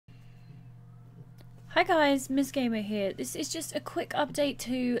Hi guys, MiszGamer here. This is just a quick update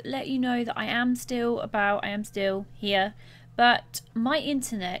to let you know that I am still here, but my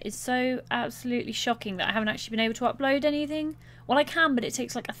internet is so absolutely shocking that I haven't actually been able to upload anything. Well, I can, but it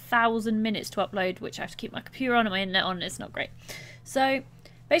takes like 1,000 minutes to upload, which I have to keep my computer on and my internet on, and it's not great. So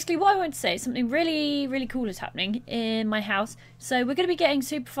basically what I want to say is something really cool is happening in my house. So we're going to be getting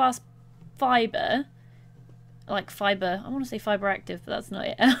super fast fibre. Like fibre, I want to say fibre active, but that's not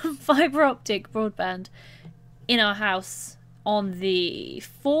it. Fibre optic broadband in our house on the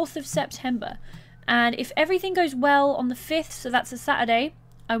 4th of September. And if everything goes well on the 5th, so that's a Saturday,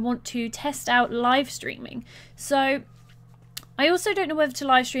 I want to test out live streaming. So I also don't know whether to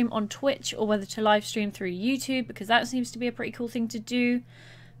live stream on Twitch or whether to live stream through YouTube, because that seems to be a pretty cool thing to do.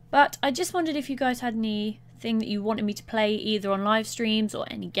 But I just wondered if you guys had anything that you wanted me to play either on live streams or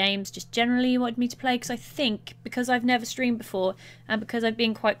any games just generally you wanted me to play, because I think because I've never streamed before and because I've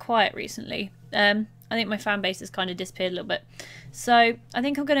been quite quiet recently, I think my fan base has kind of disappeared a little bit. So I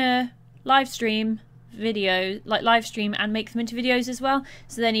think I'm gonna live stream and make them into videos as well,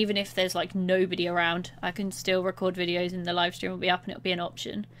 so then even if there's like nobody around, I can still record videos and the live stream will be up and it'll be an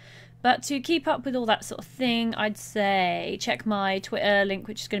option. But to keep up with all that sort of thing, I'd say check my Twitter link,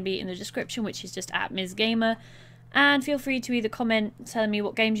 which is going to be in the description, which is just @MiszGamer. And feel free to either comment telling me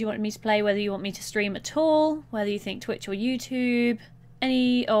what games you wanted me to play, whether you want me to stream at all, whether you think Twitch or YouTube,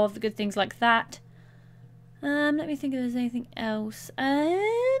 any of the good things like that. Let me think if there's anything else.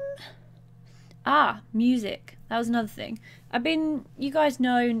 Music. That was another thing. You guys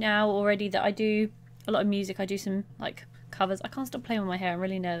know now already that I do a lot of music. I do some like covers. I can't stop playing with my hair, I'm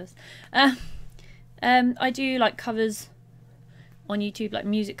really nervous. I do like covers on YouTube, like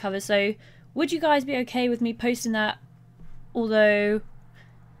music covers, so would you guys be okay with me posting that, although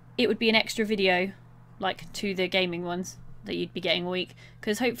it would be an extra video like to the gaming ones that you'd be getting a week?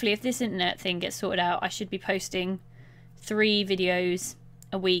 Because hopefully if this internet thing gets sorted out, I should be posting 3 videos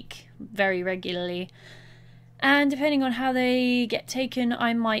a week very regularly, and depending on how they get taken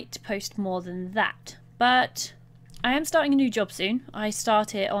I might post more than that. But I am starting a new job soon. I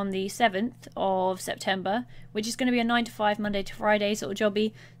start it on the 7th of September, which is going to be a 9 to 5, Monday to Friday sort of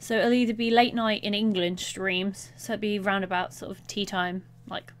jobby. So it'll either be late night in England streams, so it'll be round about sort of tea time,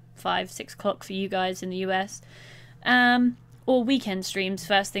 like 5, 6 o'clock for you guys in the US. Or weekend streams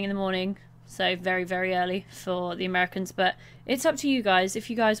first thing in the morning, so very early for the Americans. But it's up to you guys.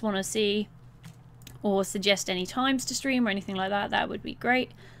 If you guys want to see or suggest any times to stream or anything like that, that would be great.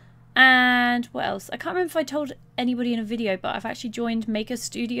 And what else? I can't remember if I told anybody in a video, but I've actually joined Maker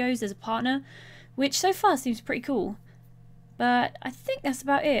Studios as a partner, which so far seems pretty cool. But I think that's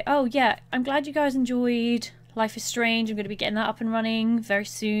about it. Oh yeah, I'm glad you guys enjoyed Life is Strange. I'm going to be getting that up and running very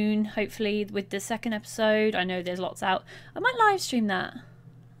soon, hopefully with the 2nd episode. I know there's lots out. I might live stream that.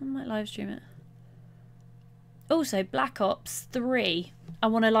 I might live stream it. Also, Black Ops 3. I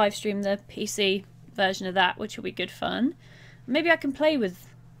want to live stream the PC version of that, which will be good fun. Maybe I can play with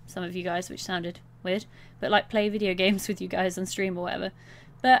some of you guys, which sounded weird, but like play video games with you guys on stream or whatever.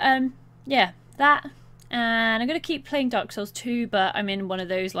 But yeah, that, and I'm gonna keep playing Dark Souls 2, but I'm in one of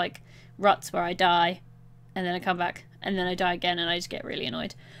those like ruts where I die and then I come back and then I die again and I just get really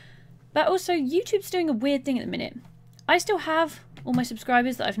annoyed. But also YouTube's doing a weird thing at the minute. I still have all my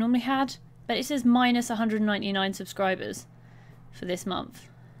subscribers that I've normally had, but it says minus 199 subscribers for this month.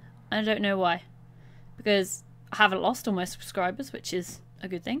 I don't know why, because I haven't lost all my subscribers, which is a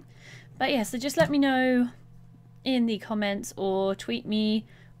good thing. But yeah, so just let me know in the comments or tweet me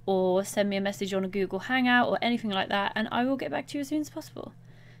or send me a message on a Google Hangout or anything like that, and I will get back to you as soon as possible.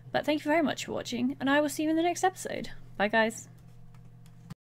 But thank you very much for watching, and I will see you in the next episode. Bye guys.